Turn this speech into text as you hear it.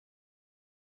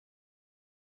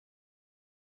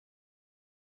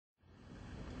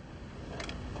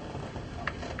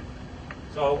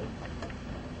So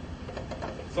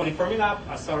the Fermilab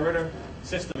accelerator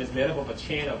system is made up of a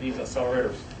chain of these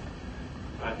accelerators,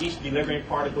 each delivering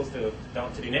particles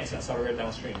down to the next accelerator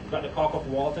downstream. You've got the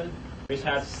Cockpit, which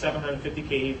has 750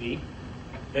 keV.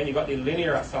 Then you've got the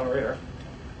linear accelerator.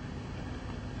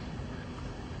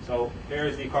 So here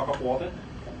is the Cockpit.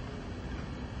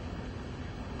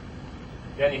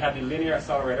 Then you have the linear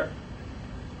accelerator,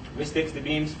 which takes the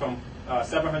beams from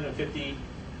 750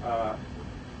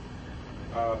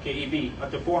 keV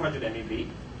up to 400 MeV.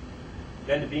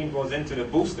 Then the beam goes into the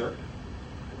booster,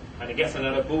 and it gets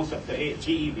another boost up to 8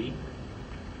 GeV.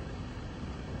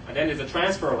 And then there's a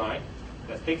transfer line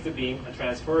that takes the beam and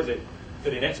transfers it to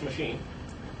the next machine,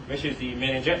 which is the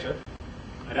main injector.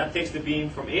 And that takes the beam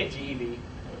from 8 GeV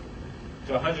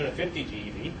to 150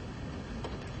 GeV.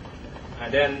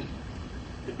 And then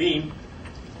the beam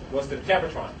goes to the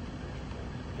pelotron,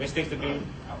 which takes the beam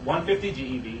at 150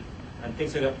 GeV and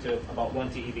takes it up to about 1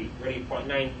 TeV, really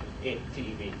 0.98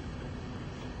 TeV.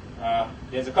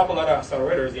 There's a couple other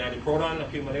accelerators, the antiproton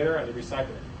accumulator and the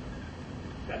recycler,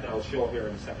 that I'll show here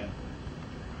in a second.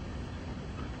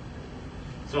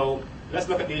 So let's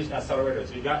look at these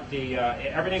accelerators. You got the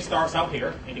everything starts out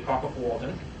here in the Cockpit,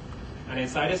 and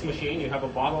inside this machine you have a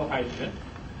bottle of hydrogen,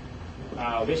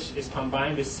 which is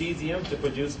combined with cesium to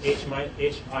produce H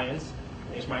ions.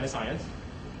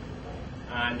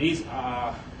 And these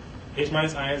H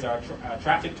ions are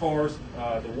attracted towards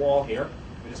the wall here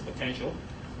with this potential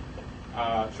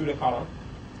through the column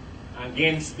and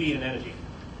gain speed and energy.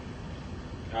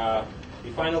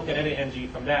 The final kinetic energy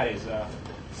from that is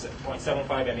 0.75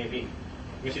 MeV,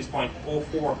 which is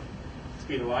 0.04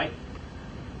 speed of light.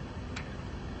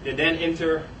 They then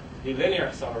enter the linear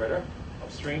accelerator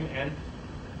upstream end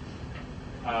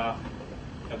of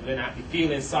LINAC. The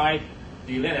field inside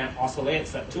the LINAC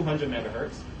oscillates at 200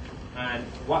 megahertz. And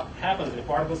what happens, the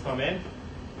particles come in,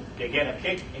 they get a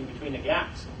kick in between the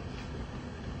gaps.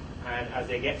 And as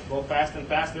they go faster and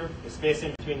faster, the space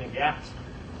in between the gaps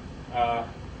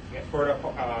get further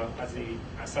as they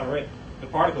accelerate the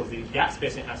particles. The gap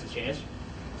spacing has to change.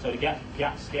 So the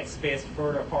gaps get spaced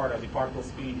further apart as the particle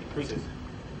speed increases.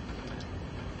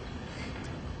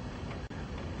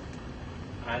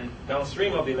 And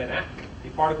downstream of the LINAC, the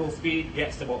particle speed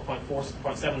gets to about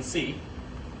 0.7 C.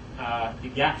 The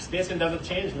gap spacing doesn't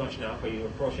change much now because you're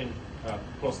approaching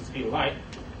close to the speed of light,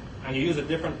 and you use a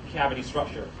different cavity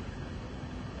structure.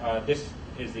 This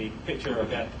is the picture of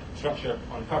that structure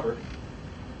uncovered.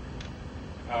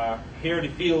 Here the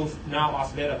fields now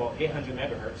oscillate about 800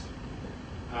 megahertz.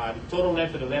 The total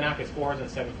length of the LINAC is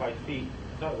 475 feet.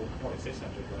 I thought it was more like 600,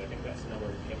 but I think that's the number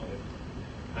we came up with.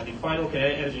 And the final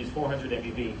kinetic energy is 400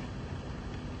 MeV.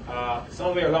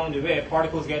 Somewhere along the way,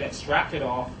 particles get extracted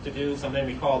off to do something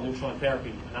we call neutron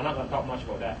therapy. And I'm not going to talk much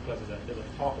about that because there's a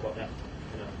talk about that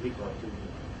in a week or two.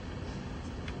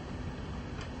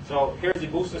 So here's the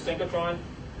booster synchrotron,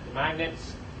 the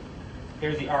magnets.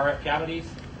 Here's the RF cavities.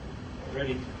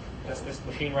 Really, that's this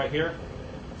machine right here.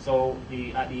 So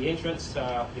at the entrance,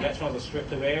 the electrons are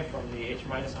stripped away from the H-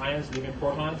 ions, leaving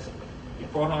protons. The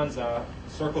protons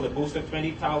circle the booster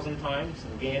 20,000 times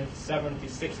and gain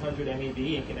 7,600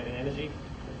 MeV in kinetic energy.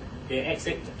 They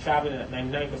exit traveling at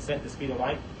 99% the speed of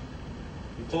light.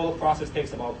 The total process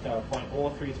takes about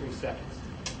 0.033 seconds.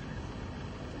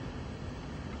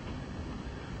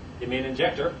 The main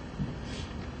injector.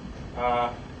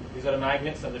 These are the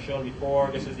magnets that I've shown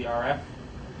before. This is the RF.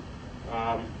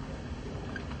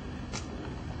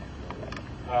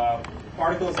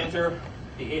 Particles enter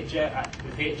the 8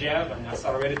 JeV and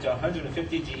accelerated to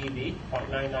 150 GeV,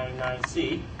 0.999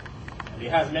 C. And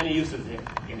it has many uses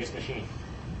in this machine.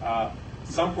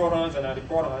 Some protons and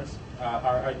antiprotons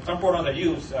are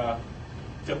used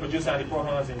to produce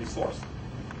antiprotons in the source,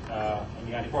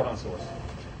 in the antiproton source.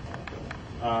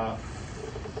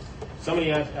 Some of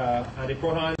the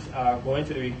antiprotons go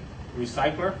into the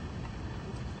recycler,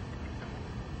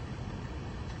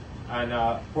 and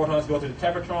protons go to the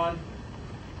pelotron,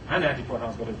 and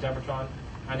antiprotons go to the pelotron.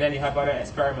 And then you have other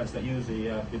experiments that use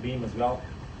the beam as well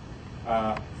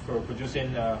for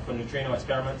producing for neutrino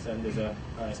experiments. And there's an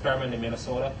experiment in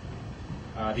Minnesota,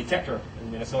 detector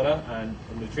in Minnesota, and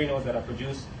the neutrinos that are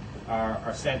produced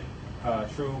are sent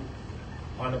through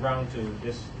on the ground to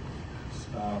this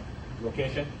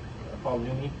location called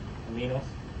NUMINOS.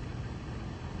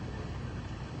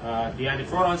 The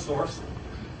antiproton source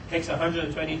takes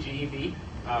 120 GeV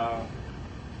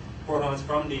protons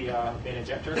from the main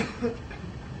injector,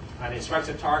 and it strikes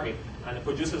a target, and it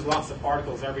produces lots of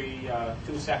particles every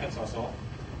 2 seconds or so.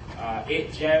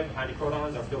 8 JeV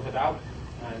antiprotons are filtered out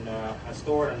and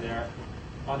stored in there.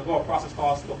 On the go, a process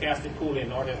called stochastic cooling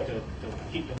in order to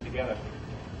keep them together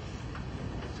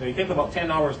So you take about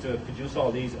 10 hours to produce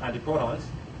all these antiprotons.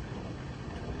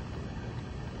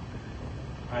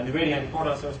 And the way the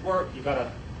antiprotons work, you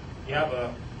have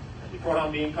a the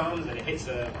proton beam comes and it hits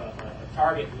a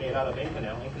target made out of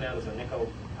Inconel. Inconel is a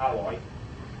nickel alloy,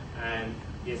 and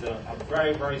is a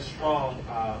very, very strong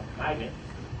magnet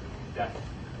that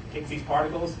takes these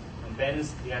particles and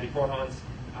bends the antiprotons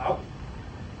out.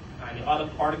 And the other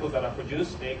particles that are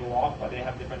produced, they go off, but they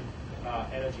have different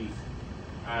energies.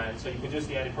 And so you produce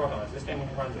the antiprotons. This thing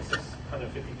runs at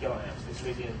 650 kiloamps, this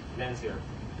lithium lens here.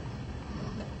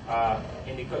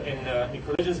 In the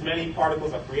collisions, many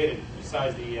particles are created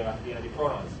besides the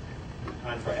antiprotons.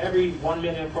 And for every 1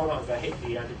 million protons that hit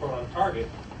the antiproton target,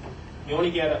 you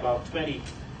only get about 20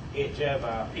 8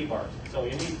 p-bars. So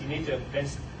you need to then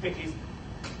pick these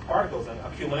particles and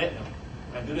accumulate them,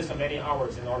 and do this for many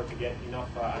hours in order to get enough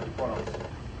antiprotons.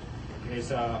 There's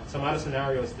some other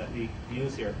scenarios that we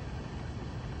use here.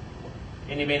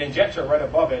 In the main injector, right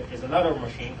above it, is another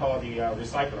machine called the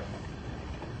recycler.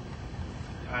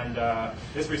 And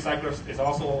this recycler is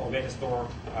also a way to store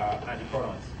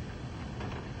antiprotons.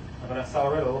 I'm going to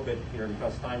accelerate a little bit here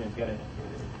because time is getting.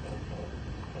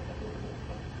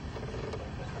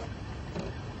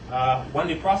 One of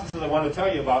the processes I want to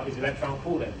tell you about is electron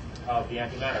cooling of the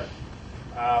antimatter.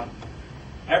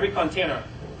 Every container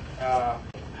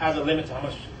has a limit to how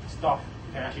much stuff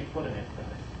you can actually put in it.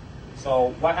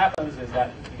 So what happens is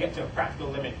that you get to a practical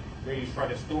limit where you try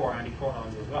to store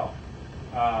antiprotons as well.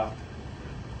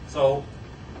 So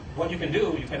what you can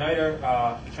do, you can either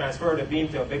transfer the beam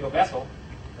to a bigger vessel.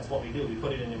 That's what we do. We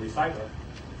put it in the recycler.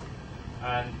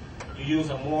 And you use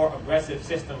a more aggressive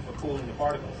system for cooling the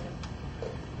particles.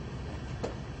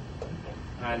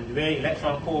 And the way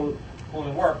electron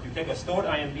cooling works, you take a stored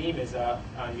ion beam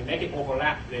and you make it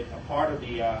overlap with a part of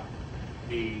the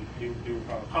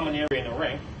common area in the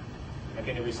ring, like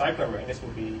in the recycler ring. This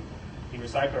would be the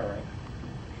recycler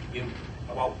ring.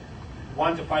 About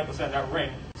 1 to 5% of that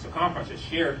ring circumference is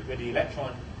shared with the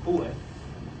electron cooling.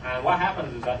 And what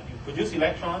happens is that you produce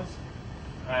electrons,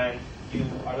 and you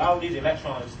allow these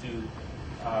electrons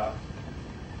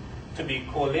to be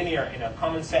collinear in a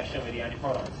common section with the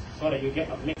antiprotons, so that you get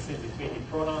a mixing between the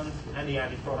protons and the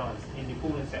antiprotons in the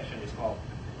cooling section, it's called.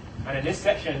 And in this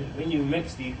section, when you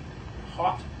mix the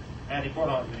hot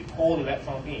antiprotons with the cold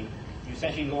electron beam, you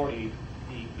essentially lower the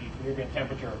equilibrium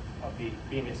temperature of the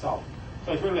beam itself.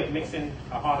 So it's really like mixing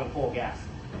a hot and cold gas.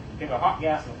 You take a hot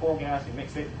gas and a cold gas, you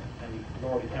mix it, and you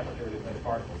lower the temperature of the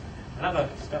particles. And I'm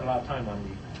not spend a lot of time on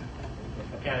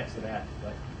the mechanics of that,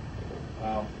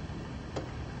 but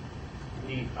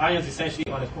the ions essentially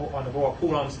undergo a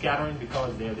Coulomb scattering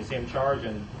because they're the same charge,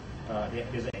 and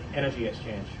there's an energy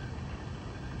exchange.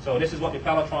 So this is what the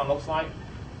pelotron looks like.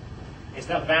 It's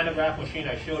that Van de Graaff machine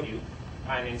I showed you,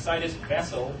 and inside this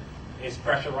vessel is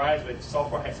pressurized with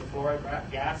sulfur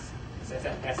hexafluoride gas. It's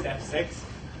at SF6,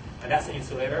 and that's the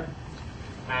insulator.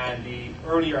 And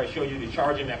earlier I showed you the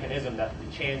charging mechanism, that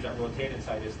the chains that rotate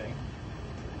inside this thing.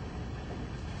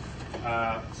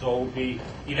 So the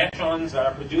electrons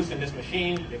are produced in this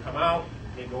machine, they come out,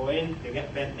 they go in, they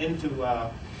get bent into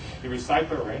the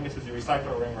recycler ring. This is the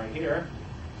recycler ring right here.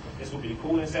 This will be the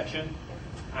cooling section.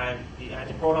 And the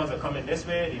antiprotons are coming this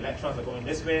way, the electrons are going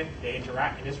this way, they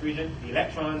interact in this region. The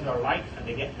electrons are light and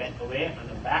they get bent away and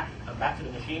then back to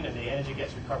the machine, and the energy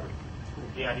gets recovered.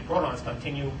 The antiprotons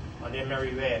continue on their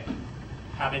merry way,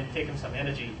 having taken some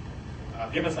energy,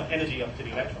 given some energy up to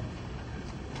the electron.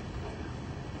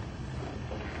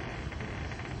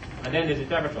 And then there's the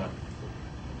Tevatron.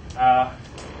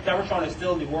 Tevatron is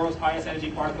still the world's highest energy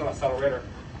particle accelerator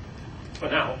for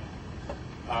now.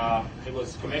 It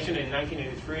was commissioned in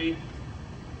 1983.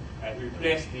 It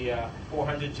replaced the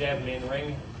 400 JeV main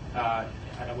ring,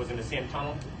 and it was in the same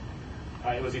tunnel.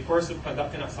 It was the first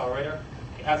superconducting accelerator.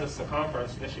 It has a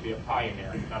circumference, there should be a pi in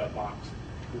there, not a box,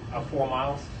 of 4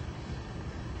 miles.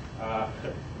 At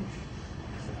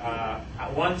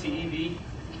 1 TeV,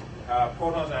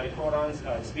 protons and antiprotons,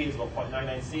 the speed is about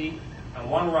 0.99 c, and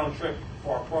one round trip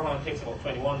for a proton takes about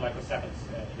 21 microseconds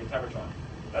in the Tevatron.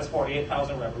 That's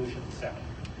 48,000 revolutions a second.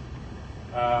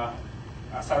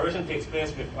 Acceleration takes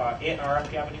place with 8 RF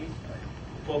cavities,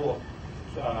 over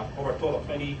a total of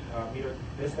 20 meter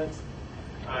distance.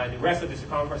 And the rest of the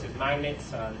circumference is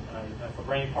magnets and for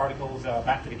bringing particles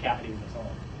back to the cavities and so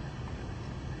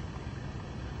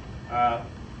on.